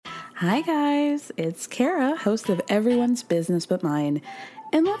Hi guys, it's Kara, host of Everyone's Business But Mine.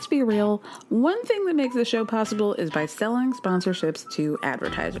 And let's be real, one thing that makes the show possible is by selling sponsorships to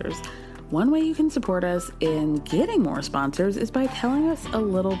advertisers. One way you can support us in getting more sponsors is by telling us a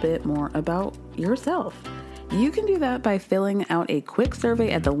little bit more about yourself. You can do that by filling out a quick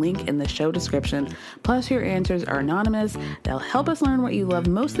survey at the link in the show description. Plus, your answers are anonymous. They'll help us learn what you love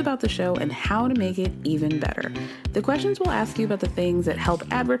most about the show and how to make it even better. The questions will ask you about the things that help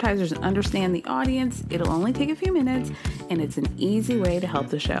advertisers understand the audience. It'll only take a few minutes, and it's an easy way to help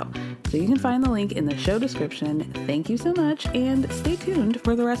the show. So you can find the link in the show description. Thank you so much, and stay tuned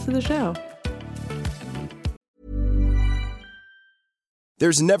for the rest of the show.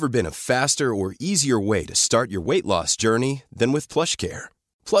 There's never been a faster or easier way to start your weight loss journey than with PlushCare.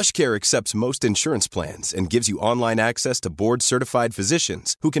 PlushCare accepts most insurance plans and gives you online access to board-certified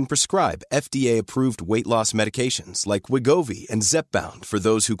physicians who can prescribe FDA-approved weight loss medications like Wegovy and Zepbound for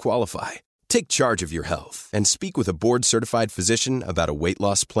those who qualify. Take charge of your health and speak with a board-certified physician about a weight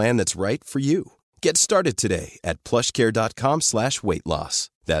loss plan that's right for you. Get started today at plushcare.com/weight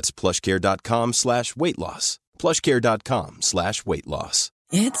loss. That's plushcare.com/weight loss. plushcare.com/weight loss.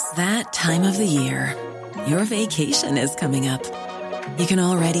 It's that time of the year. Your vacation is coming up. You can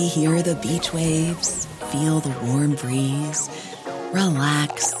already hear the beach waves, feel the warm breeze,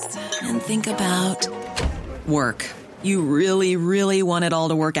 relax, and think about work. You really, really want it all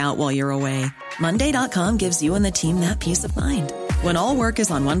to work out while you're away. Monday.com gives you and the team that peace of mind. When all work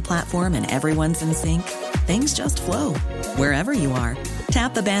is on one platform and everyone's in sync, things just flow. Wherever you are,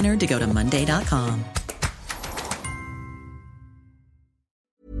 tap the banner to go to Monday.com.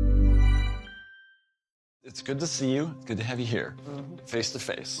 It's good to see you. It's good to have you here, face to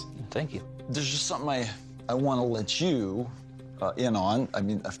face. Thank you. There's just something I want to let you in on. I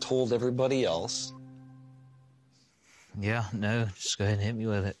mean, I've told everybody else. Yeah, no, just go ahead and hit me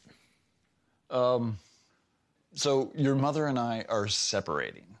with it. So your mother and I are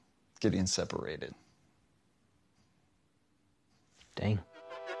getting separated. Dang.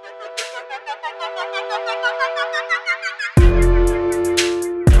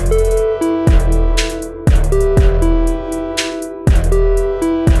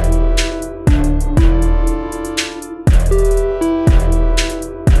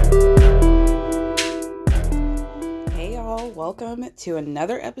 Welcome to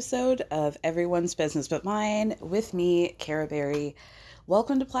another episode of Everyone's Business But Mine with me, Kara Berry.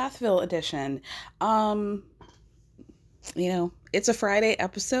 Welcome to Plathville edition. It's a Friday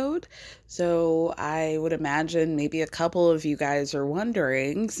episode, so I would imagine maybe a couple of you guys are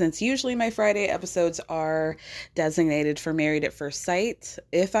wondering, since usually my Friday episodes are designated for Married at First Sight,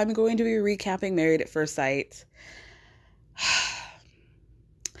 if I'm going to be recapping Married at First Sight.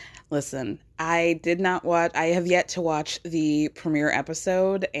 Listen, I have yet to watch the premiere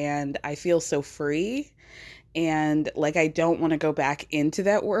episode, and I feel so free, and like I don't want to go back into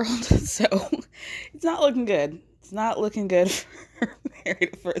that world, so it's not looking good. It's not looking good for Married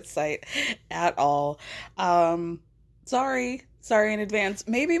at First Sight at all. Sorry in advance.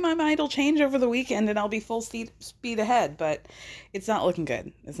 Maybe my mind will change over the weekend and I'll be full speed ahead, but it's not looking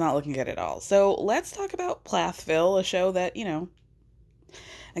good. It's not looking good at all. So let's talk about Plathville, a show that,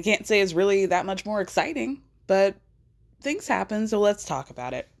 I can't say is really that much more exciting, but things happen, so let's talk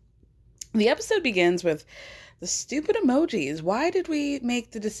about it. The episode begins with the stupid emojis. Why did we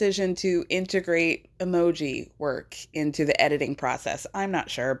make the decision to integrate emoji work into the editing process? I'm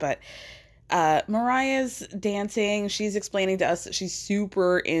not sure, but Mariah's dancing. She's explaining to us that she's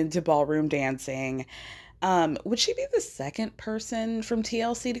super into ballroom dancing. Would she be the second person from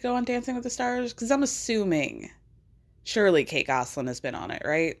TLC to go on Dancing with the Stars? Because I'm assuming... surely Kate Gosselin has been on it,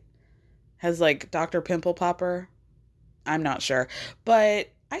 right? Has Dr. Pimple Popper? I'm not sure.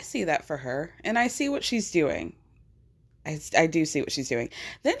 But I see that for her. And I see what she's doing. I do see what she's doing.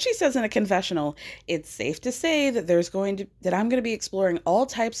 Then she says in a confessional, it's safe to say that I'm going to be exploring all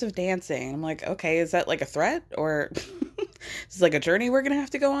types of dancing. I'm like, okay, is that a threat? Or is this a journey we're going to have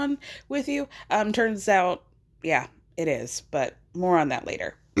to go on with you? Turns out, yeah, it is. But more on that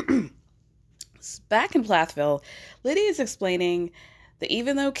later. Back in Plathville, Lydia is explaining that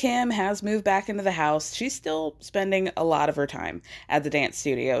even though Kim has moved back into the house, she's still spending a lot of her time at the dance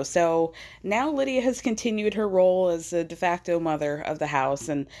studio. So now Lydia has continued her role as the de facto mother of the house.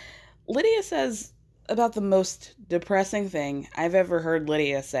 And Lydia says about the most depressing thing I've ever heard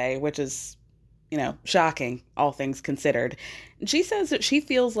Lydia say, which is, shocking, all things considered. And she says that she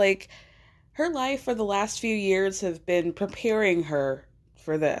feels like her life for the last few years have been preparing her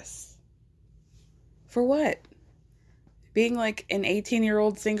for this. For what? Being an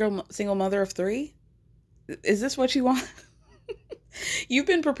 18-year-old single mother of 3? Is this what you want? You've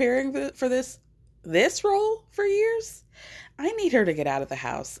been preparing for this role for years. I need her to get out of the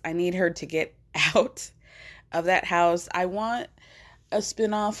house. I need her to get out of that house. I want a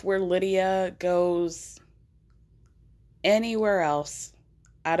spinoff where Lydia goes anywhere else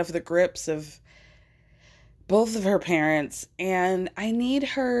out of the grips of both of her parents, and I need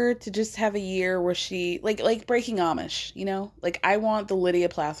her to just have a year where she like Breaking Amish, you know? Like, I want the Lydia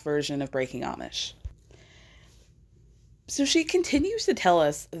Plath version of Breaking Amish. So she continues to tell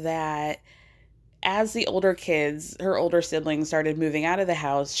us that as the older kids, her older siblings, started moving out of the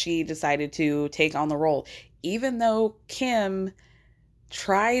house, she decided to take on the role. Even though Kim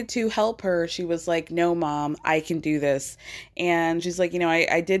tried to help her, she was like, no, Mom, I can do this. And she's like,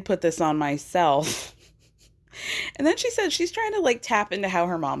 I did put this on myself. And then she said she's trying to like tap into how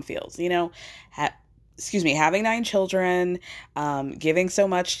her mom feels, having 9 children, giving so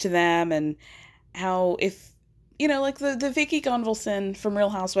much to them, and how if, like the Vicki Gunvalson from Real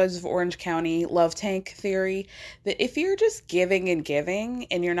Housewives of Orange County love tank theory, that if you're just giving and giving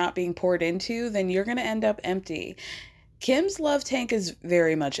and you're not being poured into, then you're going to end up empty. Kim's love tank is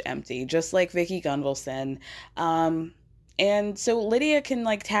very much empty, just like Vicki Gunvalson. And so Lydia can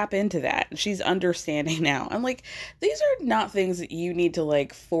like tap into that. She's understanding now. I'm like, these are not things that you need to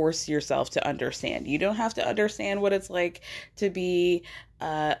like force yourself to understand. You don't have to understand what it's like to be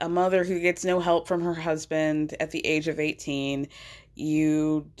a mother who gets no help from her husband at the age of 18.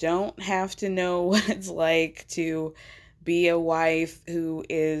 You don't have to know what it's like to be a wife who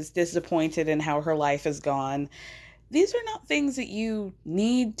is disappointed in how her life has gone. These are not things that you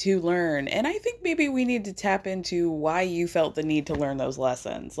need to learn. And I think maybe we need to tap into why you felt the need to learn those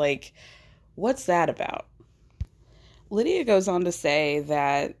lessons. Like, what's that about? Lydia goes on to say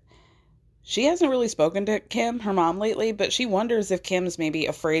that she hasn't really spoken to Kim, her mom, lately, but she wonders if Kim's maybe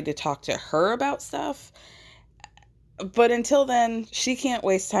afraid to talk to her about stuff. But until then, she can't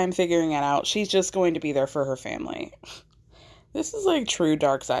waste time figuring it out. She's just going to be there for her family. This is like true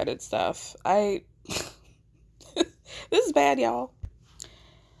dark-sided stuff. This is bad, y'all.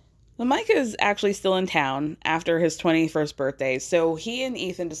 So Micah is actually still in town after his 21st birthday, so he and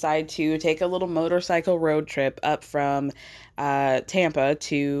Ethan decide to take a little motorcycle road trip up from Tampa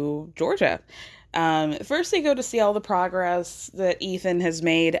to Georgia. First, they go to see all the progress that Ethan has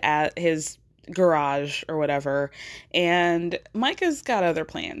made at his garage or whatever, and Micah's got other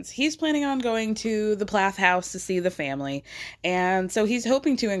plans. He's planning on going to the Plath house to see the family, and so he's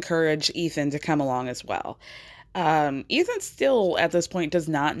hoping to encourage Ethan to come along as well. Ethan still at this point does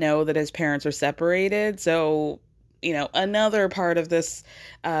not know that his parents are separated, so another part of this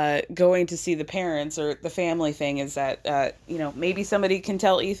going to see the parents or the family thing is that maybe somebody can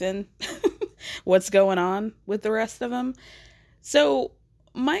tell Ethan what's going on with the rest of them. So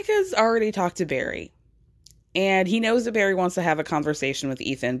Micah's already talked to Barry, and he knows that Barry wants to have a conversation with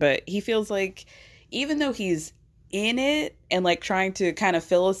Ethan, but he feels like even though he's in it and like trying to kind of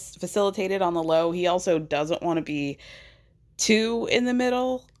facilitate it on the low, he also doesn't want to be too in the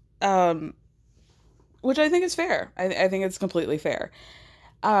middle, which I think is fair. I think it's completely fair.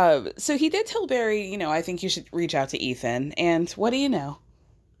 So he did tell Barry, I think you should reach out to Ethan. And what do you know?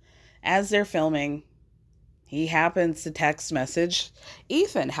 As they're filming, he happens to text message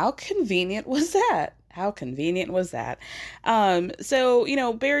Ethan. How convenient was that? How convenient was that?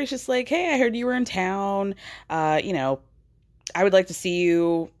 So, Barry's just like, hey, I heard you were in town. I would like to see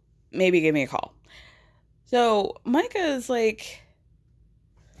you. Maybe give me a call. So Micah is like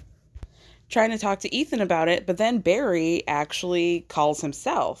trying to talk to Ethan about it, but then Barry actually calls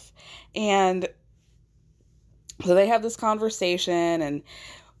himself. And so they have this conversation, and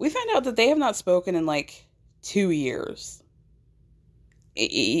we find out that they have not spoken in like 2 years.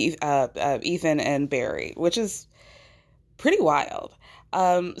 Ethan and Barry, which is pretty wild.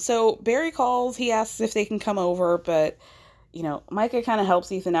 So Barry calls, he asks if they can come over, but Micah kind of helps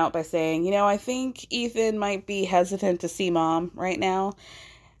Ethan out by saying, I think Ethan might be hesitant to see Mom right now.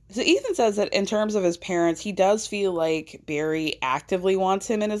 So Ethan says that in terms of his parents, he does feel like Barry actively wants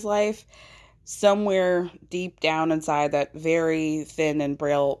him in his life, somewhere deep down inside that very thin and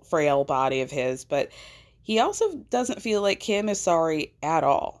frail body of his, but he also doesn't feel like Kim is sorry at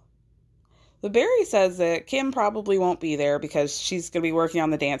all. But Barry says that Kim probably won't be there because she's going to be working on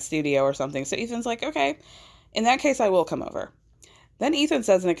the dance studio or something. So Ethan's like, okay, in that case, I will come over. Then Ethan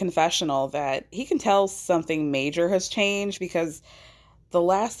says in a confessional that he can tell something major has changed because the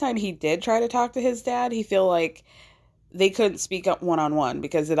last time he did try to talk to his dad, he feel like they couldn't speak up one-on-one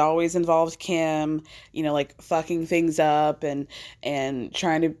because it always involved Kim, like fucking things up and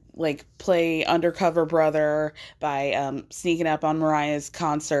trying to like play undercover brother by sneaking up on Mariah's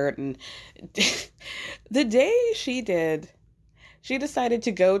concert. And the day she did she decided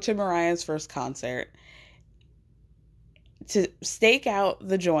to go to Mariah's first concert, to stake out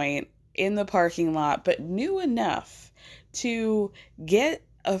the joint in the parking lot, but knew enough to get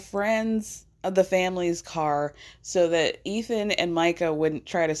a friend's of the family's car so that Ethan and Micah wouldn't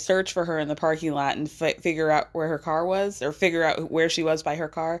try to search for her in the parking lot and figure out where her car was, or figure out where she was by her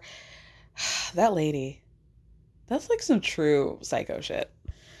car. That lady, that's like some true psycho shit.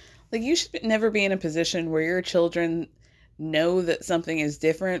 Like, you should never be in a position where your children know that something is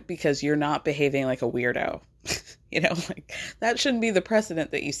different because you're not behaving like a weirdo. Like, that shouldn't be the precedent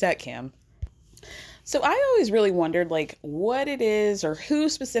that you set, Kim. So I always really wondered, like, what it is or who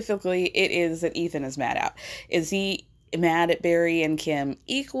specifically it is that Ethan is mad at. Is he mad at Barry and Kim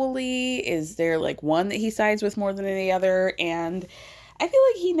equally? Is there, like, one that he sides with more than any other? And I feel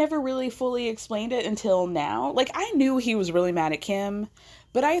like he never really fully explained it until now. Like, I knew he was really mad at Kim,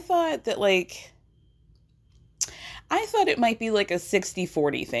 but I thought that, like, it might be like a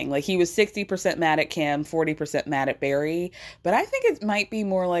 60-40 thing. Like, he was 60% mad at Kim, 40% mad at Barry. But I think it might be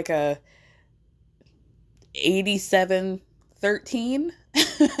more like a 87-13.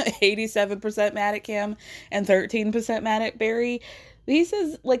 87% mad at Kim and 13% mad at Barry. He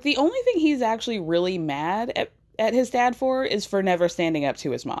says, like, the only thing he's actually really mad at his dad for is for never standing up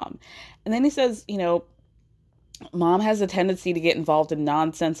to his mom. And then he says, mom has a tendency to get involved in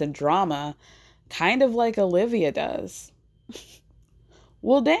nonsense and drama, kind of like Olivia does.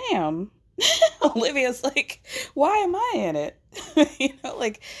 Well, damn. Olivia's like, why am I in it?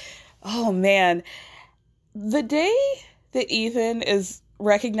 Like, oh man. The day that Ethan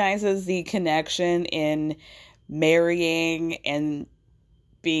recognizes the connection in marrying and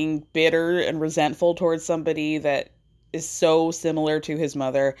being bitter and resentful towards somebody that is so similar to his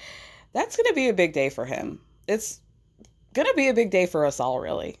mother, that's going to be a big day for him. It's going to be a big day for us all,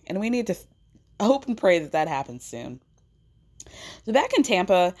 really. And we need to hope and pray that happens soon. So back in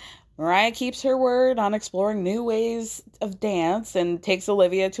Tampa, Mariah keeps her word on exploring new ways of dance and takes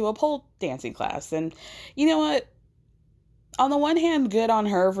Olivia to a pole dancing class. And you know what? On the one hand, good on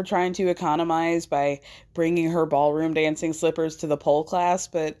her for trying to economize by bringing her ballroom dancing slippers to the pole class.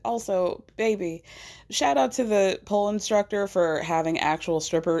 But also, baby, shout out to the pole instructor for having actual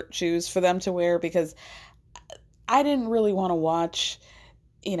stripper shoes for them to wear, because I didn't really want to watch,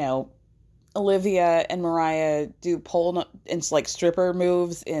 Olivia and Mariah do pole and like stripper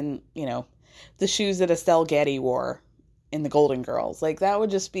moves in, the shoes that Estelle Getty wore in the Golden Girls. Like, that would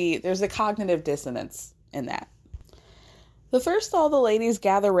just be, there's a cognitive dissonance in that. But first, all the ladies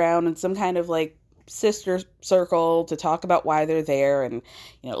gather around in some kind of like sister circle to talk about why they're there. And,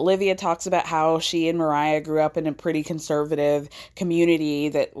 Olivia talks about how she and Mariah grew up in a pretty conservative community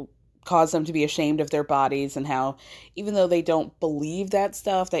that cause them to be ashamed of their bodies, and how even though they don't believe that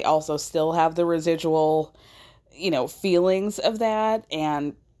stuff, they also still have the residual, feelings of that.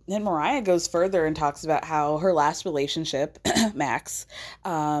 And then Mariah goes further and talks about how her last relationship, Max,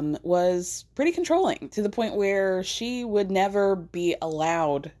 was pretty controlling, to the point where she would never be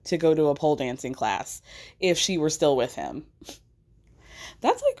allowed to go to a pole dancing class if she were still with him.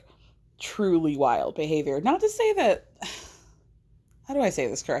 That's like truly wild behavior. Not to say that, how do I say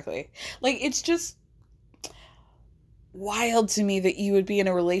this correctly? Like, it's just wild to me that you would be in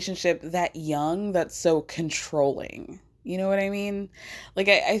a relationship that young that's so controlling. You know what I mean? Like,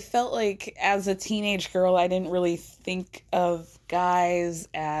 I felt like as a teenage girl, I didn't really think of guys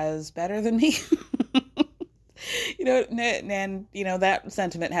as better than me. And that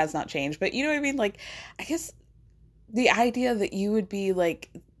sentiment has not changed. But you know what I mean? Like, I guess the idea that you would be like,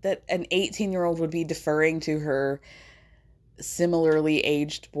 that an 18-year-old would be deferring to her similarly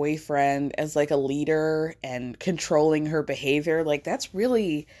aged boyfriend as like a leader and controlling her behavior, like, that's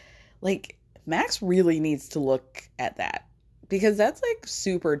really, like, Max really needs to look at that, because that's like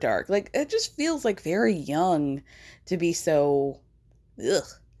super dark. Like, it just feels like very young to be so, ugh,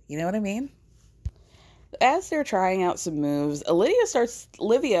 you know what I mean? As they're trying out some moves, Olivia starts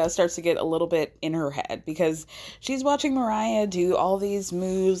to get a little bit in her head, because she's watching Mariah do all these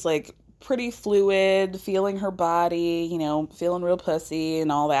moves, like pretty fluid, feeling her body, feeling real pussy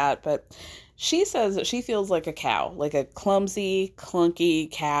and all that. But she says that she feels like a cow, like a clumsy,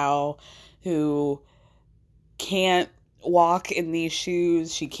 clunky cow who can't walk in these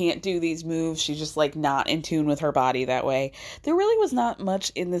shoes. She can't do these moves. She's just like not in tune with her body that way. There really was not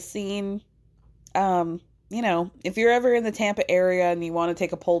much in the scene. If you're ever in the Tampa area and you want to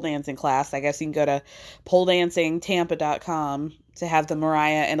take a pole dancing class, I guess you can go to poledancingtampa.com to have the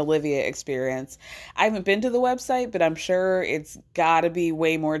Mariah and Olivia experience. I haven't been to the website, but I'm sure it's got to be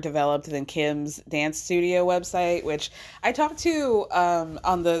way more developed than Kim's dance studio website, which I talked to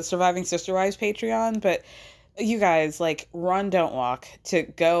on the Surviving Sister Wives Patreon. But You guys, like, run, don't walk to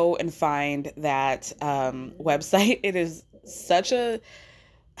go and find that website. It is such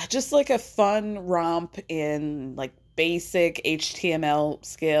just like a fun romp in like basic HTML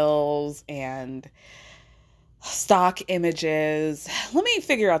skills and stock images. Let me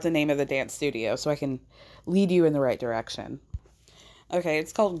figure out the name of the dance studio so I can lead you in the right direction. Okay,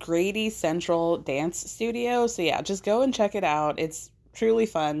 it's called Grady Central Dance Studio. So yeah, just go and check it out. It's truly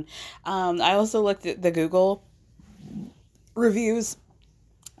fun. I also looked at the Google reviews.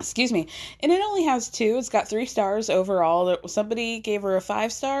 Excuse me. And it only has 2. It's got 3 stars overall. Somebody gave her a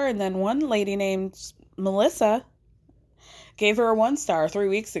 5-star, and then one lady named Melissa gave her a 1-star 3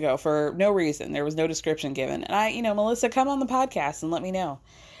 weeks ago for no reason. There was no description given. And Melissa, come on the podcast and let me know.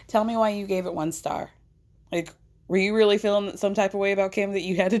 Tell me why you gave it 1 star. Like, were you really feeling some type of way about Kim that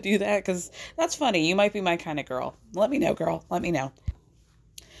you had to do that? Because that's funny. You might be my kind of girl. Let me know, girl. Let me know.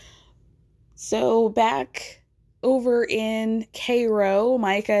 So back over in Cairo,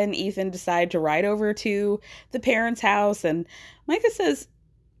 Micah and Ethan decide to ride over to the parents' house. And Micah says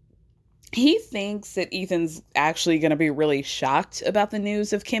he thinks that Ethan's actually going to be really shocked about the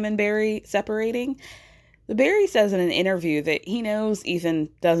news of Kim and Barry separating. The Barry says in an interview that he knows Ethan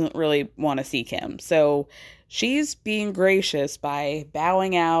doesn't really want to see Kim. So she's being gracious by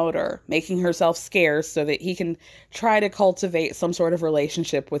bowing out or making herself scarce so that he can try to cultivate some sort of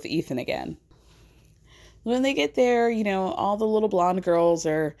relationship with Ethan again. When they get there, all the little blonde girls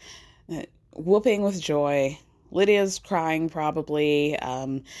are whooping with joy. Lydia's crying probably.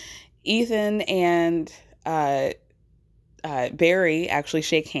 Ethan and Barry actually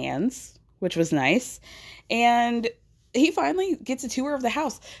shake hands, which was nice. And he finally gets a tour of the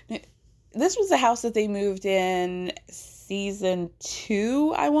house. This was the house that they moved in season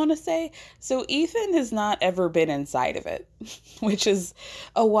 2, I want to say. So Ethan has not ever been inside of it, which is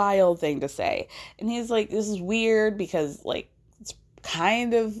a wild thing to say. And he's like, this is weird because, like, it's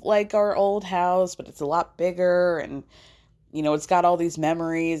kind of like our old house, but it's a lot bigger. And, it's got all these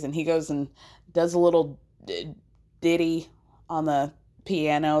memories. And he goes and does a little ditty on the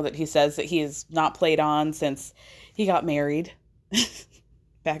piano that he says that he has not played on since he got married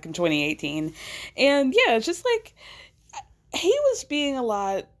back in 2018. And yeah, it's just like, he was being a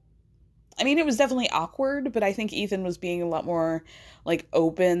lot, it was definitely awkward, but I think Ethan was being a lot more like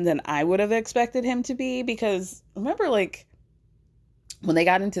open than I would have expected him to be, because remember, like, when they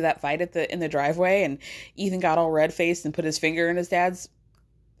got into that fight in the driveway and Ethan got all red faced and put his finger in his dad's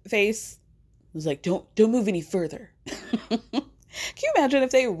face, it was like, don't move any further. Can you imagine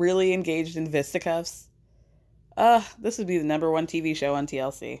if they really engaged in fisticuffs? This would be the #1 TV show on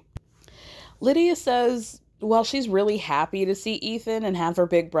TLC. Lydia says, while she's really happy to see Ethan and have her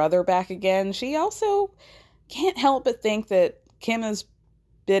big brother back again, she also can't help but think that Kim has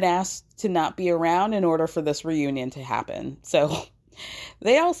been asked to not be around in order for this reunion to happen. So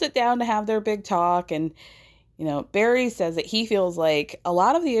they all sit down to have their big talk, and Barry says that he feels like a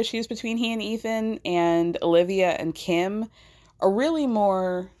lot of the issues between he and Ethan and Olivia and Kim are really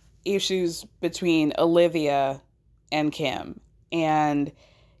more issues between Olivia and Kim. And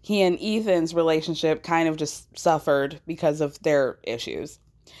he and Ethan's relationship kind of just suffered because of their issues.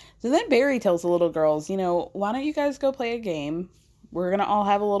 So then Barry tells the little girls, why don't you guys go play a game? We're going to all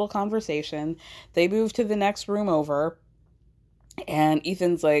have a little conversation. They move to the next room over. And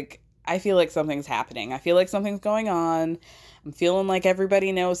Ethan's like, I feel like something's happening. I feel like something's going on. I'm feeling like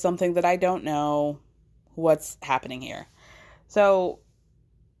everybody knows something that I don't know. What's happening here? So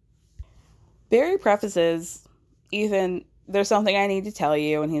Barry prefaces, Ethan, there's something I need to tell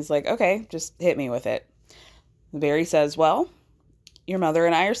you. And he's like, okay, just hit me with it. Barry says, well, your mother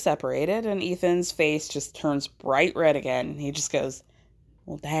and I are separated. And Ethan's face just turns bright red again. He just goes,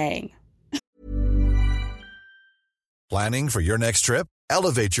 well, dang. Planning for your next trip?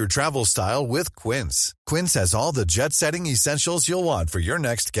 Elevate your travel style with Quince. Quince has all the jet-setting essentials you'll want for your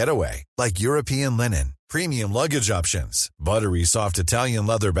next getaway, like European linen, premium luggage options, buttery soft Italian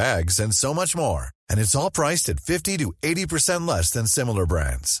leather bags, and so much more. And it's all priced at 50 to 80% less than similar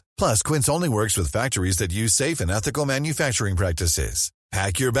brands. Plus, Quince only works with factories that use safe and ethical manufacturing practices.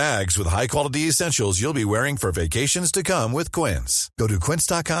 Pack your bags with high-quality essentials you'll be wearing for vacations to come with Quince. Go to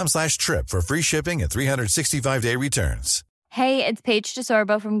quince.com/trip for free shipping and 365-day returns. Hey, it's Paige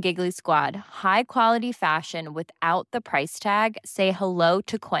DeSorbo from Giggly Squad. High quality fashion without the price tag. Say hello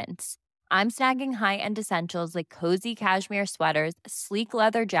to Quince. I'm snagging high-end essentials like cozy cashmere sweaters, sleek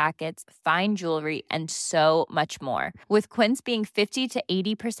leather jackets, fine jewelry, and so much more. With Quince being 50 to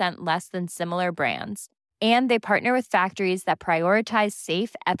 80% less than similar brands. And they partner with factories that prioritize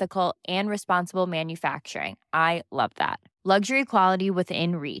safe, ethical, and responsible manufacturing. I love that. Luxury quality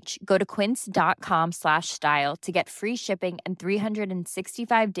within reach. Go to quince.com/style to get free shipping and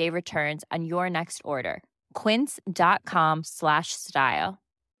 365-day returns on your next order. Quince.com/style.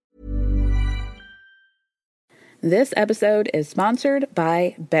 This episode is sponsored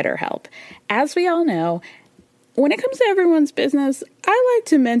by BetterHelp. As we all know, when it comes to everyone's business, I like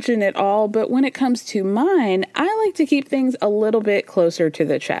to mention it all, but when it comes to mine, I like to keep things a little bit closer to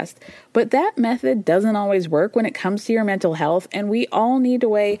the chest. But that method doesn't always work when it comes to your mental health, and we all need a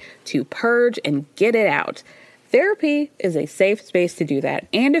way to purge and get it out. Therapy is a safe space to do that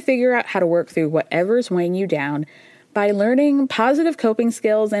and to figure out how to work through whatever's weighing you down by learning positive coping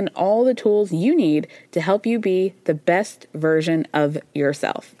skills and all the tools you need to help you be the best version of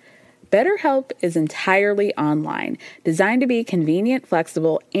yourself. BetterHelp is entirely online, designed to be convenient,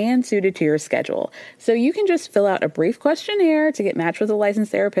 flexible, and suited to your schedule. So you can just fill out a brief questionnaire to get matched with a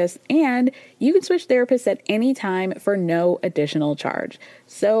licensed therapist, and you can switch therapists at any time for no additional charge.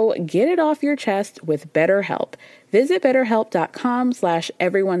 So get it off your chest with BetterHelp. Visit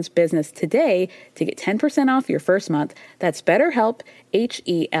BetterHelp.com/everyone'sbusiness today to get 10% off your first month. That's BetterHelp,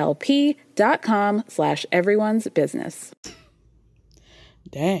 HELP.com/everyone'sbusiness.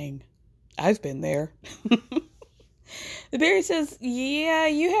 Dang. I've been there. The Barry says, yeah,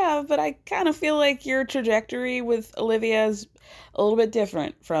 you have, but I kind of feel like your trajectory with Olivia is a little bit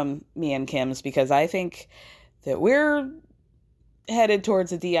different from me and Kim's, because I think that we're headed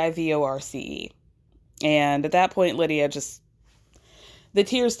towards a DIVORCE. And at that point, Lydia just, the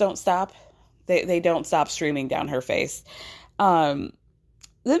tears don't stop. They don't stop streaming down her face. Then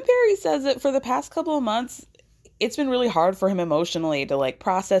Barry says that for the past couple of months, it's been really hard for him emotionally to like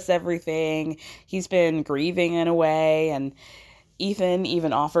process everything. He's been grieving in a way, and Ethan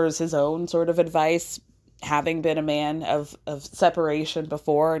even offers his own sort of advice, having been a man of separation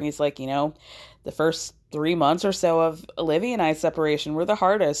before. And he's like, you know, the first 3 months or so of Olivia and I's separation were the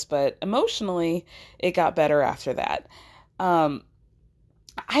hardest, but emotionally it got better after that. I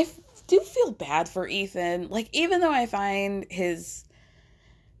do feel bad for Ethan. Like, even though I find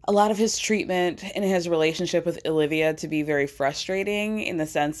a lot of his treatment and his relationship with Olivia to be very frustrating, in the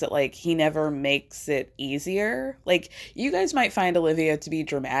sense that, like, he never makes it easier. Like, you guys might find Olivia to be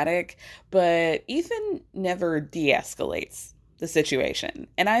dramatic, but Ethan never de-escalates the situation.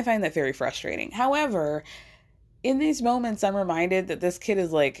 And I find that very frustrating. However, in these moments, I'm reminded that this kid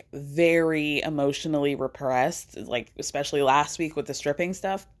is, like, very emotionally repressed, like, especially last week with the stripping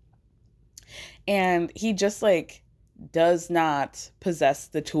stuff. And he just, like, does not possess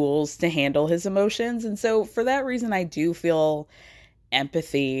the tools to handle his emotions. And so for that reason, I do feel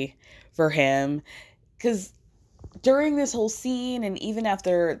empathy for him, because during this whole scene, and even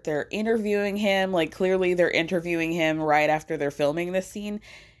after they're interviewing him, like, clearly they're interviewing him right after they're filming this scene,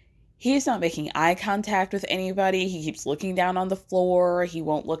 he's not making eye contact with anybody. He keeps looking down on the floor. He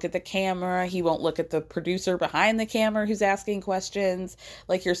won't look at the camera. He won't look at the producer behind the camera who's asking questions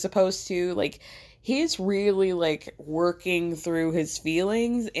like you're supposed to. Like, he's really, like, working through his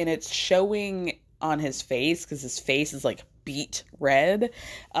feelings, and it's showing on his face, because his face is, like, beet red.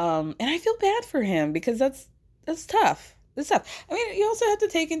 And I feel bad for him, because that's tough. It's tough. I mean, you also have to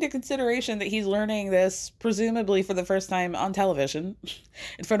take into consideration that he's learning this presumably for the first time on television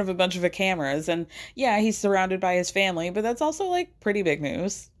in front of a bunch of cameras. And yeah, he's surrounded by his family, but that's also, like, pretty big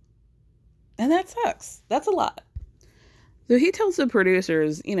news. And that sucks. That's a lot. So he tells the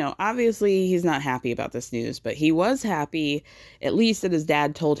producers, you know, obviously he's not happy about this news, but he was happy, at least, that his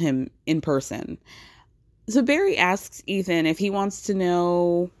dad told him in person. So Barry asks Ethan if he wants to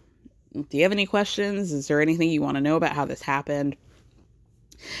know, do you have any questions? Is there anything you want to know about how this happened?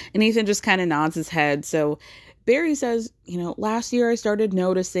 And Ethan just kind of nods his head. So Barry says, you know, last year I started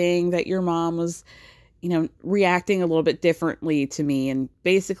noticing that your mom was, you know, reacting a little bit differently to me. And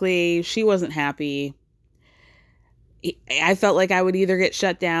basically she wasn't happy. I felt like I would either get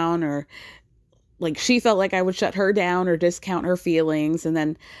shut down, or, like, she felt like I would shut her down or discount her feelings. And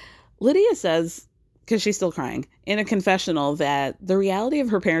then Lydia says, because she's still crying, in a confessional, that the reality of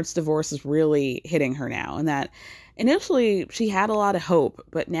her parents' divorce is really hitting her now, and that initially she had a lot of hope,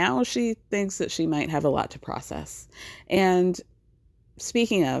 but now she thinks that she might have a lot to process. And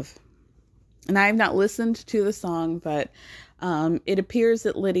speaking of, and I have not listened to the song, but it appears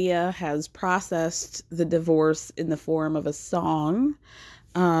that Lydia has processed the divorce in the form of a song.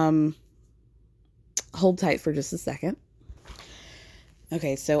 Hold tight for just a second.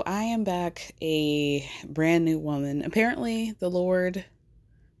 Okay, so I am back, a brand new woman. Apparently, the Lord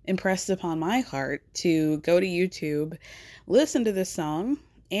impressed upon my heart to go to YouTube, listen to this song,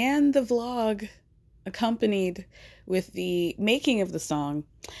 and the vlog accompanied with the making of the song.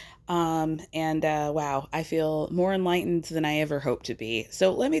 Wow, I feel more enlightened than I ever hoped to be.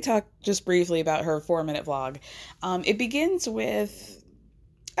 So let me talk just briefly about her 4-minute vlog. It begins with,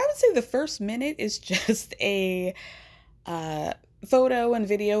 I would say the first minute is just a photo and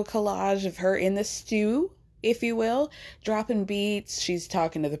video collage of her in the stew, if you will, dropping beats. She's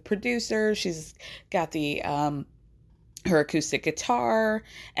talking to the producer. She's got the her acoustic guitar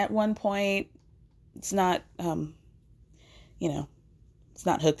at one point. It's not it's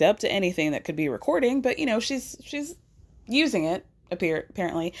not hooked up to anything that could be recording, but she's using it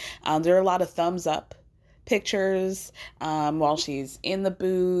apparently. There are a lot of thumbs up pictures while she's in the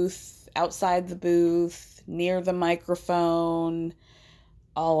booth, outside the booth, near the microphone,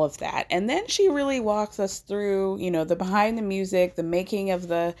 all of that. And then she really walks us through, the behind the music, the making of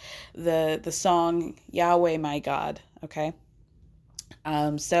the song Yahweh My God. Okay.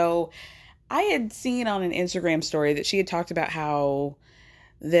 So I had seen on an Instagram story that she had talked about how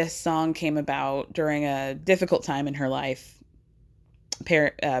this song came about during a difficult time in her life,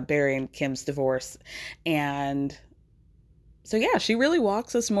 Barry and Kim's divorce. And so, yeah, she really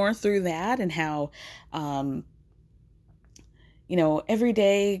walks us more through that and how, every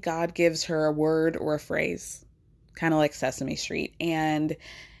day God gives her a word or a phrase, kind of like Sesame Street. And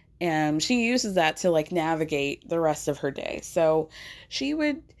she uses that to like navigate the rest of her day. So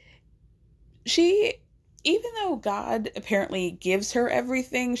even though God apparently gives her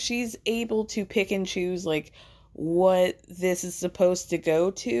everything, she's able to pick and choose like what this is supposed to go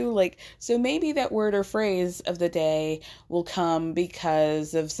to. Like, so maybe that word or phrase of the day will come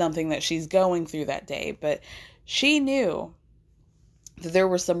because of something that she's going through that day. But she knew that there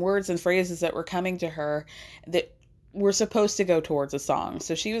were some words and phrases that were coming to her that were supposed to go towards a song.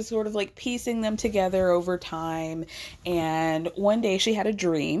 So she was sort of like piecing them together over time. And one day she had a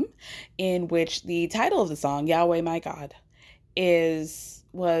dream in which the title of the song, Yahweh My God,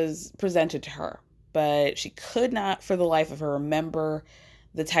 was presented to her, but she could not for the life of her remember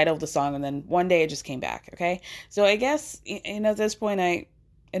the title of the song. And then one day it just came back. Okay. So I guess, at this point I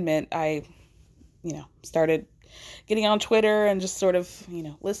admit I started getting on Twitter and just sort of,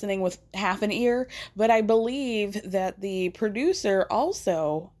 listening with half an ear. But I believe that the producer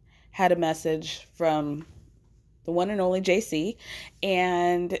also had a message from the one and only JC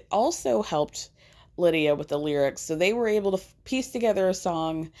and also helped Lydia with the lyrics. So they were able to piece together a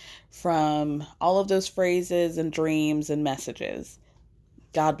song from all of those phrases and dreams and messages.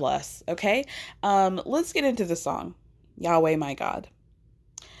 God bless. Okay. Let's get into the song. Yahweh My God.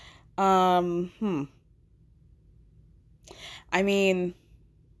 I mean,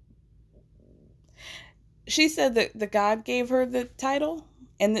 she said that the God gave her the title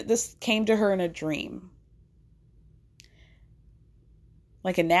and that this came to her in a dream.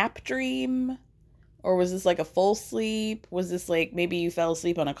 Like a nap dream? Or was this like a full sleep? Was this like maybe you fell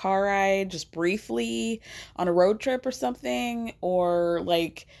asleep on a car ride just briefly on a road trip or something? Or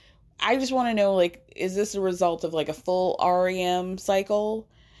like, I just want to know, like, is this a result of like a full REM cycle?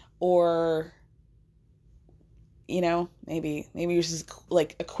 Or maybe it's just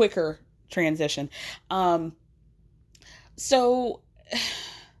like a quicker transition. So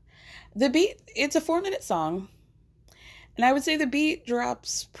the beat, it's a 4-minute song. And I would say the beat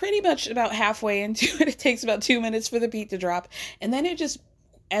drops pretty much about halfway into it. It takes about 2 minutes for the beat to drop. And then it just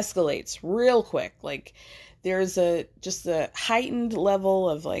escalates real quick. Like there's just a heightened level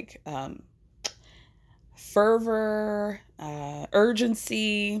of like, fervor,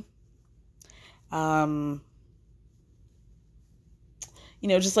 urgency,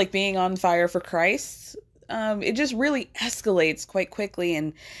 just like being on fire for Christ. It just really escalates quite quickly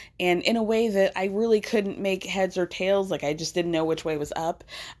and in a way that I really couldn't make heads or tails. Like I just didn't know which way was up.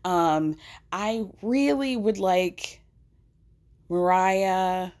 I really would like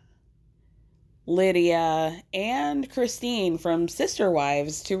Mariah, Lydia, and Christine from Sister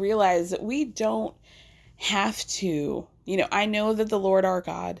Wives to realize that we don't have to, I know that the Lord our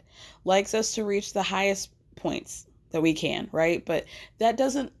God likes us to reach the highest points that we can, right? But that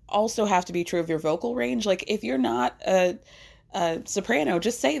doesn't also have to be true of your vocal range. Like if you're not a soprano,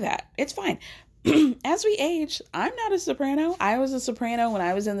 just say that. It's fine. As we age, I'm not a soprano. I was a soprano when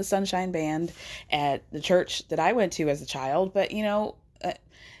I was in the Sunshine Band at the church that I went to as a child. But,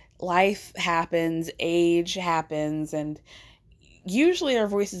 life happens, age happens, and usually our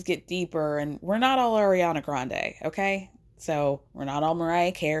voices get deeper, and we're not all Ariana Grande, okay? So we're not all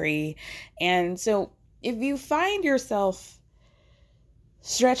Mariah Carey. And so if you find yourself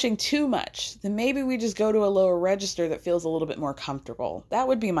stretching too much, then maybe we just go to a lower register that feels a little bit more comfortable. That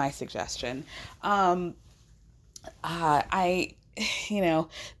would be my suggestion. The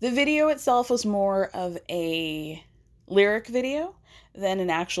video itself was more of a lyric video than an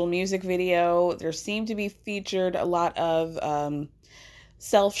actual music video. There seemed to be featured a lot of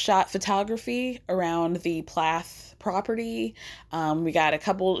self-shot photography around the Plath property. We got a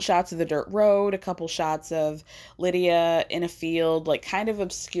couple shots of the dirt road, a couple shots of Lydia in a field, like kind of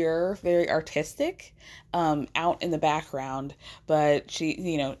obscure, very artistic, out in the background. But she,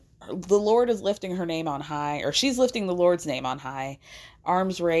 the Lord is lifting her name on high, or she's lifting the Lord's name on high,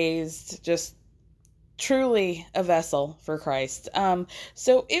 arms raised, just truly a vessel for Christ.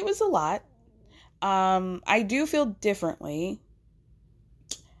 So it was a lot. I do feel differently.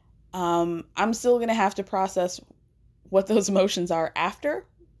 I'm still going to have to process what those emotions are after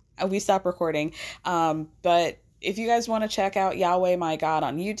we stop recording. But if you guys want to check out Yahweh My God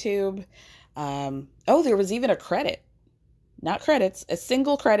on YouTube, there was even a credit, not credits, a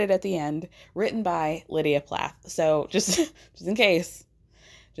single credit at the end written by Lydia Plath. So just in case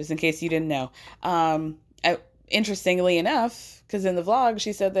you didn't know. Interestingly enough, because in the vlog,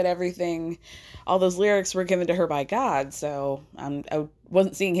 she said that all those lyrics were given to her by God. So I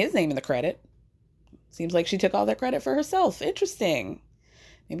wasn't seeing his name in the credit. Seems like she took all that credit for herself. Interesting.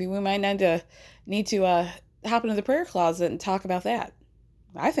 Maybe we might need to hop into the prayer closet and talk about that.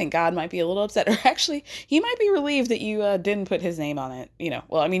 I think God might be a little upset. Or actually, he might be relieved that you didn't put his name on it.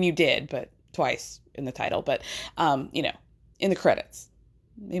 Well, I mean, you did, but twice in the title. But, in the credits.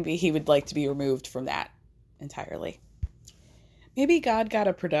 Maybe he would like to be removed from that entirely. Maybe God got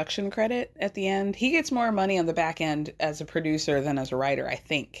a production credit at the end. He gets more money on the back end as a producer than as a writer, I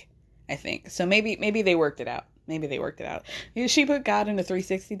think. So maybe they worked it out. She put God in a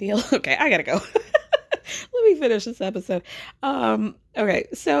 360 deal. Okay, I gotta go. Let me finish this episode. Okay,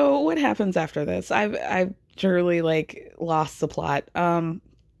 so what happens after this? I've truly lost the plot.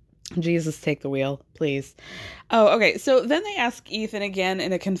 Jesus, take the wheel, please. Oh, okay. So then they ask Ethan again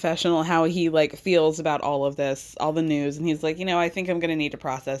in a confessional how he feels about all of this, all the news. And he's like, I think I'm going to need to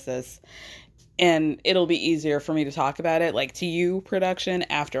process this, and it'll be easier for me to talk about it, to you, production,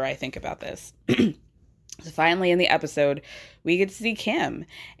 after I think about this. So finally in the episode, we get to see Kim,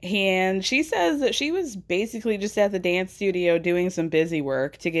 and she says that she was basically just at the dance studio doing some busy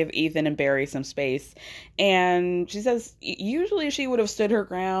work to give Ethan and Barry some space. And she says usually she would have stood her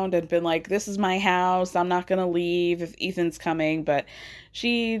ground and been like, this is my house, I'm not going to leave if Ethan's coming. But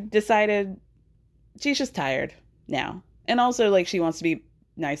she decided she's just tired now. And also she wants to be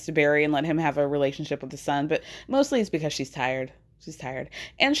nice to Barry and let him have a relationship with the son. But mostly it's because she's tired. She's tired.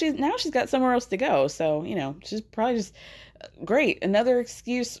 And she's got somewhere else to go. So, she's probably just great. Another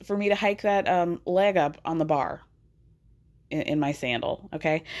excuse for me to hike that leg up on the bar in my sandal.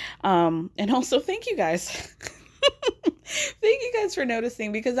 Okay. And also thank you guys. Thank you guys for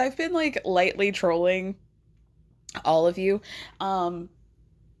noticing, because I've been lightly trolling all of you. Not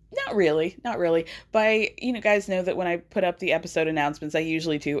really. But you guys know that when I put up the episode announcements, I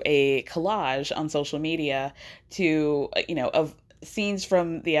usually do a collage on social media to, of scenes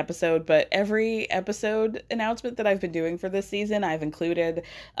from the episode. But every episode announcement that I've been doing for this season, I've included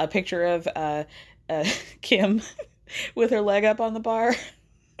a picture of Kim with her leg up on the bar.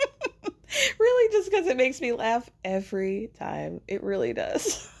 Really, just because it makes me laugh every time. It really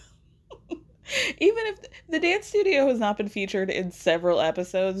does. Even if the dance studio has not been featured in several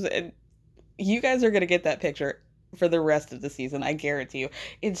episodes, and you guys are going to get that picture for the rest of the season, I guarantee you.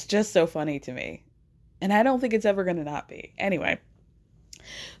 It's just so funny to me. And I don't think it's ever going to not be. Anyway.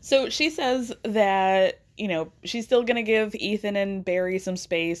 So she says that, she's still going to give Ethan and Barry some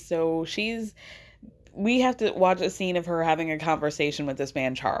space. So we have to watch a scene of her having a conversation with this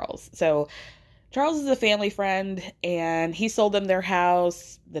man, Charles. So Charles is a family friend, and he sold them their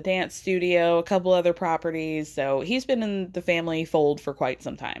house, the dance studio, a couple other properties. So he's been in the family fold for quite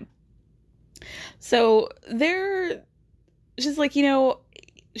some time. So she's like,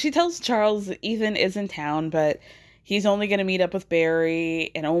 she tells Charles that Ethan is in town, but he's only going to meet up with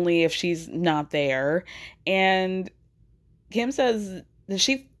Barry, and only if she's not there. And Kim says that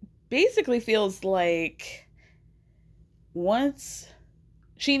she basically feels like once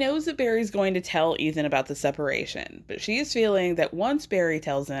she knows that Barry's going to tell Ethan about the separation, but she is feeling that once Barry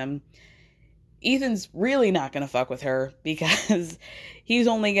tells him, Ethan's really not going to fuck with her, because he's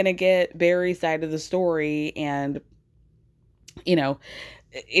only going to get Barry's side of the story, and,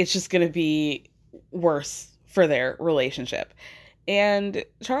 it's just going to be worse for their relationship. And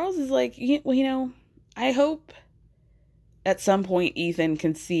Charles is like, I hope at some point Ethan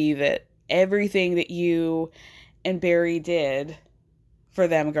can see that everything that you and Barry did for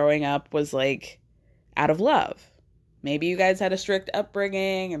them growing up was out of love. Maybe you guys had a strict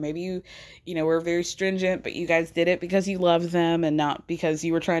upbringing, or maybe you were very stringent, but you guys did it because you loved them and not because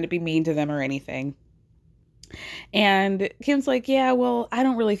you were trying to be mean to them or anything. And Kim's like, yeah, well, I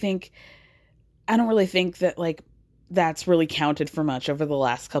don't really think that like that's really counted for much over the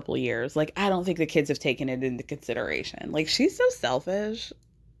last couple of years. Like, I don't think the kids have taken it into consideration. Like, she's so selfish.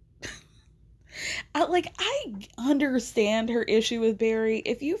 I understand her issue with Barry.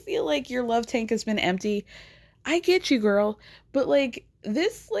 If you feel like your love tank has been empty, I get you, girl. But like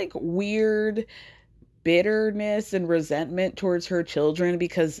this like weird bitterness and resentment towards her children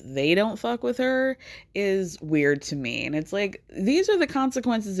because they don't fuck with her is weird to me. And it's like, these are the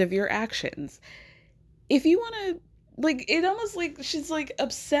consequences of your actions. If you want to, like, it almost like she's like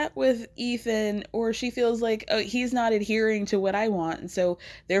upset with Ethan, or she feels like, oh, he's not adhering to what I want, and so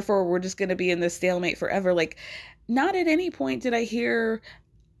therefore we're just going to be in this stalemate forever. Like, not at any point did I hear,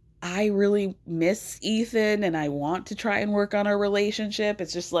 I really miss Ethan and I want to try and work on our relationship.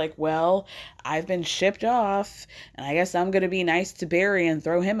 It's just like, well, I've been shipped off and I guess I'm going to be nice to Barry and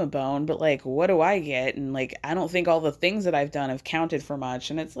throw him a bone, but like, what do I get? And like, I don't think all the things that I've done have counted for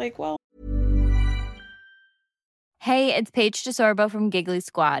much. And it's like, well, Hey, it's Paige DeSorbo from Giggly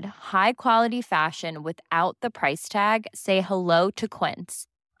Squad. High quality fashion without the price tag. Say hello to Quince.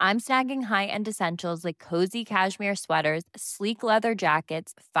 I'm snagging high-end essentials like cozy cashmere sweaters, sleek leather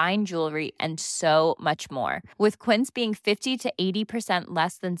jackets, fine jewelry, and so much more. With Quince being 50 to 80%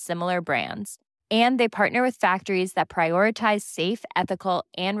 less than similar brands. And they partner with factories that prioritize safe, ethical,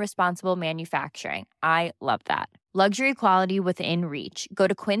 and responsible manufacturing. I love that. Luxury quality within reach. Go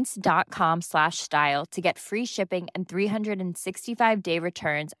to quince.com/style to get free shipping and 365-day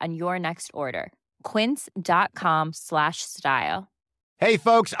returns on your next order. Quince.com/style. Hey,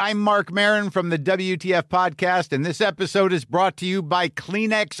 folks, I'm Mark Maron from the WTF Podcast, and this episode is brought to you by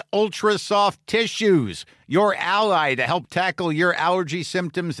Kleenex Ultra Soft Tissues, your ally to help tackle your allergy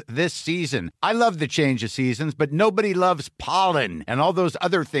symptoms this season. I love the change of seasons, but nobody loves pollen and all those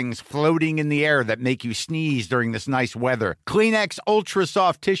other things floating in the air that make you sneeze during this nice weather. Kleenex Ultra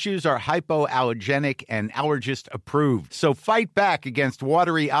Soft Tissues are hypoallergenic and allergist approved, so fight back against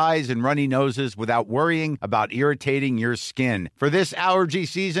watery eyes and runny noses without worrying about irritating your skin. For this allergy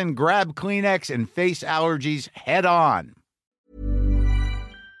season, grab Kleenex and face allergies head on.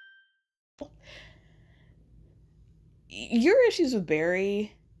 Your issues with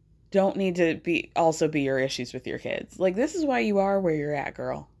Barry don't need to be your issues with your kids. Like, this is why you are where you're at,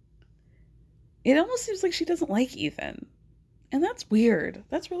 girl. It almost seems like she doesn't like Ethan. And that's weird.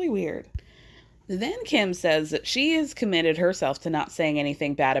 That's really weird. Then Kim says that she has committed herself to not saying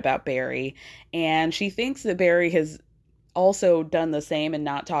anything bad about Barry, and she thinks that Barry has also done the same and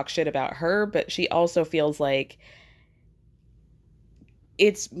not talk shit about her, but she also feels like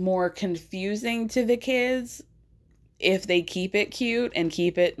it's more confusing to the kids if they keep it cute and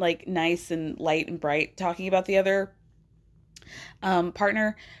keep it like nice and light and bright talking about the other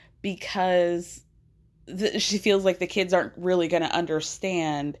partner, because she feels like the kids aren't really going to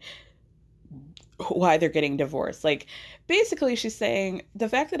understand why they're getting divorced. Like, basically she's saying the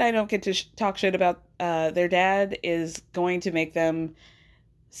fact that I don't get to talk shit about their dad is going to make them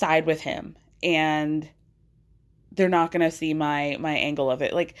side with him, and they're not going to see my angle of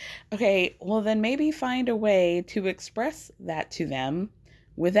it. Like, okay, well then maybe find a way to express that to them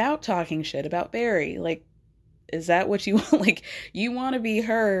without talking shit about Barry. Like, is that what you want? Like, you want to be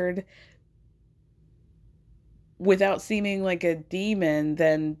heard without seeming like a demon,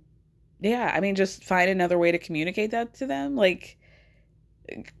 then yeah, I mean, just find another way to communicate that to them. Like,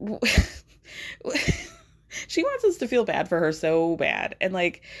 she wants us to feel bad for her so bad. And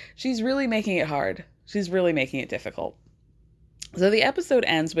like, she's really making it hard. She's really making it difficult. So the episode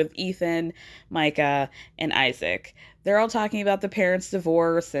ends with Ethan, Micah, and Isaac. They're all talking about the parents'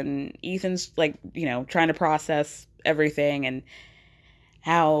 divorce, and Ethan's like, you know, trying to process everything and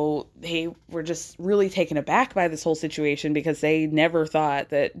how they were just really taken aback by this whole situation because they never thought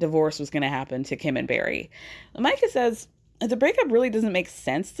that divorce was going to happen to Kim and Barry. Micah says the breakup really doesn't make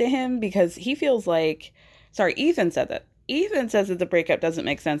sense to him because he feels like, Ethan said that. Ethan says that the breakup doesn't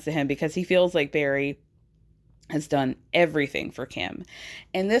make sense to him because he feels like Barry has done everything for Kim.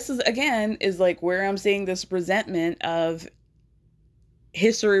 And this is, again, is like where I'm seeing this resentment of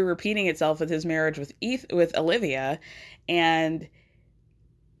history repeating itself with his marriage with Olivia, and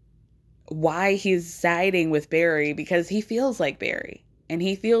why he's siding with Barry, because he feels like Barry and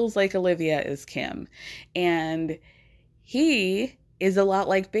he feels like Olivia is Kim. And he is a lot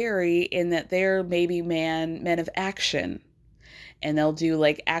like Barry in that they're maybe men of action and they'll do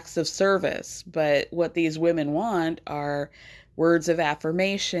like acts of service. But what these women want are words of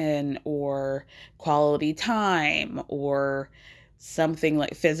affirmation or quality time or something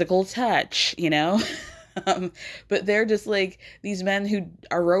like physical touch, you know? But they're just like these men who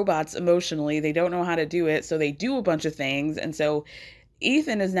are robots emotionally. They don't know how to do it, so they do a bunch of things. And so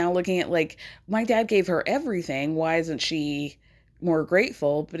Ethan is now looking at like, my dad gave her everything. Why isn't she more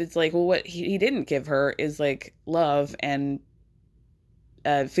grateful? But it's like, well, what he didn't give her is like love and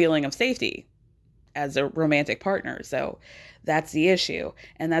a feeling of safety as a romantic partner. So that's the issue.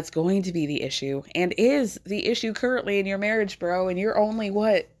 And that's going to be the issue and is the issue currently in your marriage, bro. And you're only,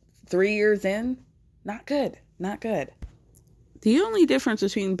 3 years in? Not good. Not good. The only difference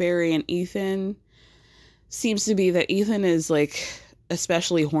between Barry and Ethan seems to be that Ethan is like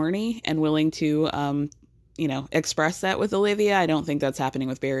especially horny and willing to, express that with Olivia. I don't think that's happening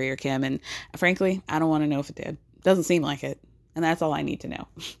with Barry or Kim. And frankly, I don't want to know if it did. Doesn't seem like it. And that's all I need to know.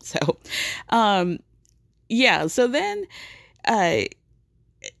 So, So then,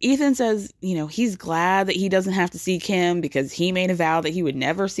 Ethan says, he's glad that he doesn't have to see Kim because he made a vow that he would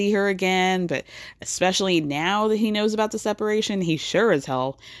never see her again. But especially now that he knows about the separation, he sure as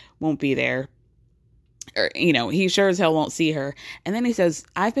hell won't be there. Or, he sure as hell won't see her. And then he says,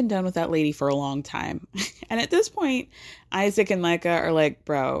 I've been done with that lady for a long time. And at this point, Isaac and Micah are like,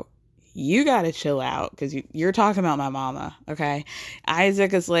 bro, you got to chill out because you're talking about my mama. Okay.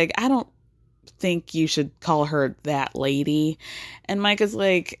 Isaac is like, I don't think you should call her that lady. And Micah's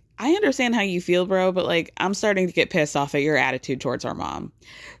like, I understand how you feel, bro, but like, I'm starting to get pissed off at your attitude towards our mom.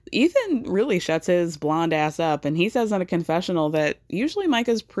 Ethan really shuts his blonde ass up, and he says in a confessional that usually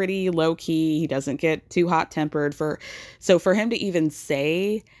Micah's pretty low key. He doesn't get too hot tempered so for him to even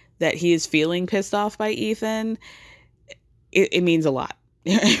say that he is feeling pissed off by Ethan, it means a lot.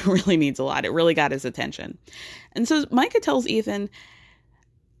 It really means a lot. It really got his attention. And so Micah tells Ethan,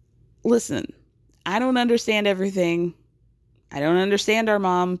 listen, I don't understand everything. I don't understand our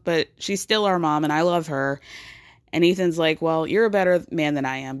mom, but she's still our mom and I love her. And Ethan's like, well, you're a better man than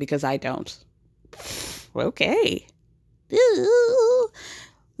I am because I don't. Okay.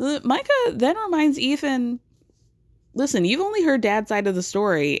 Micah then reminds Ethan, listen, you've only heard dad's side of the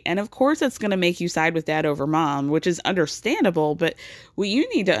story. And of course, it's going to make you side with dad over mom, which is understandable. But what you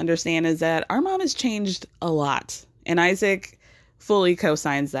need to understand is that our mom has changed a lot. And Isaac fully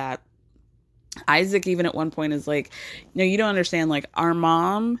co-signs that. Isaac even at one point is like, no, you don't understand. Like, our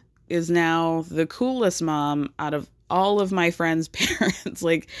mom is now the coolest mom out of all of my friends' parents.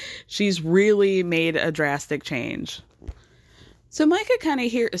 Like, she's really made a drastic change. So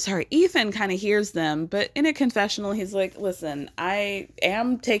Ethan kind of hears them, but in a confessional, he's like, listen, I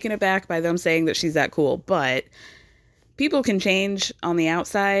am taken aback by them saying that she's that cool, but people can change on the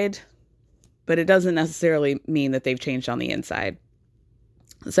outside, but it doesn't necessarily mean that they've changed on the inside.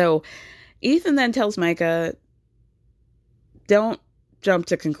 So Ethan then tells Micah, don't jump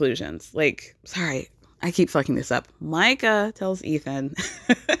to conclusions. Like, sorry, I keep fucking this up. Micah tells Ethan,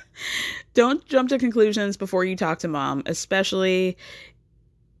 don't jump to conclusions before you talk to mom, especially,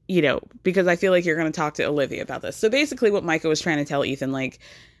 because I feel like you're going to talk to Olivia about this. So basically what Micah was trying to tell Ethan, like,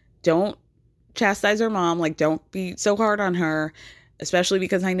 don't chastise her mom. Like, don't be so hard on her, especially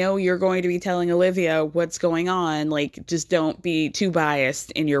because I know you're going to be telling Olivia what's going on. Like, just don't be too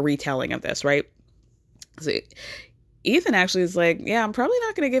biased in your retelling of this, right? So Ethan actually is like, yeah, I'm probably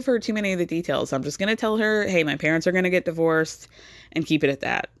not going to give her too many of the details. I'm just going to tell her, hey, my parents are going to get divorced and keep it at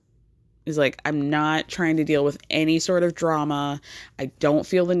that. He's like, I'm not trying to deal with any sort of drama. I don't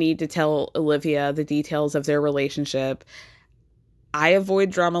feel the need to tell Olivia the details of their relationship. I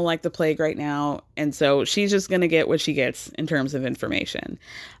avoid drama like the plague right now. And so she's just going to get what she gets in terms of information.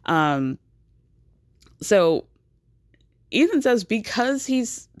 So Ethan says because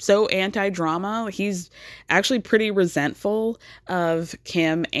he's so anti-drama, he's actually pretty resentful of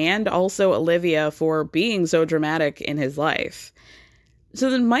Kim and also Olivia for being so dramatic in his life. So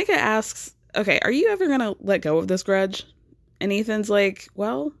then Micah asks, okay, are you ever going to let go of this grudge? And Ethan's like,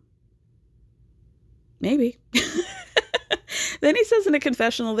 well, maybe. Then he says in a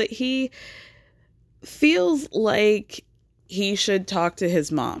confessional that he feels like he should talk to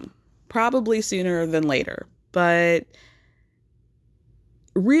his mom, probably sooner than later. But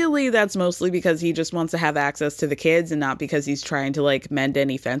really, that's mostly because he just wants to have access to the kids and not because he's trying to, like, mend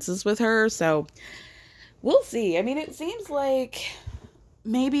any fences with her. So we'll see. I mean, it seems like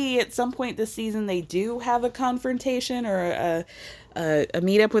maybe at some point this season they do have a confrontation or a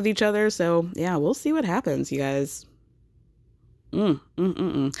meetup with each other. So, yeah, we'll see what happens, you guys.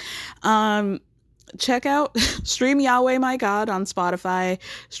 Check out Stream Yahweh My God on Spotify,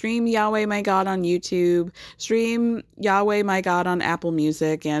 stream Yahweh My God on YouTube, stream Yahweh My God on Apple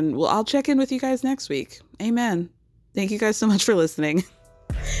Music, and I'll check in with you guys next week. Amen. Thank you guys so much for listening.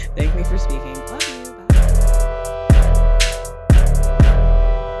 Thank me for speaking.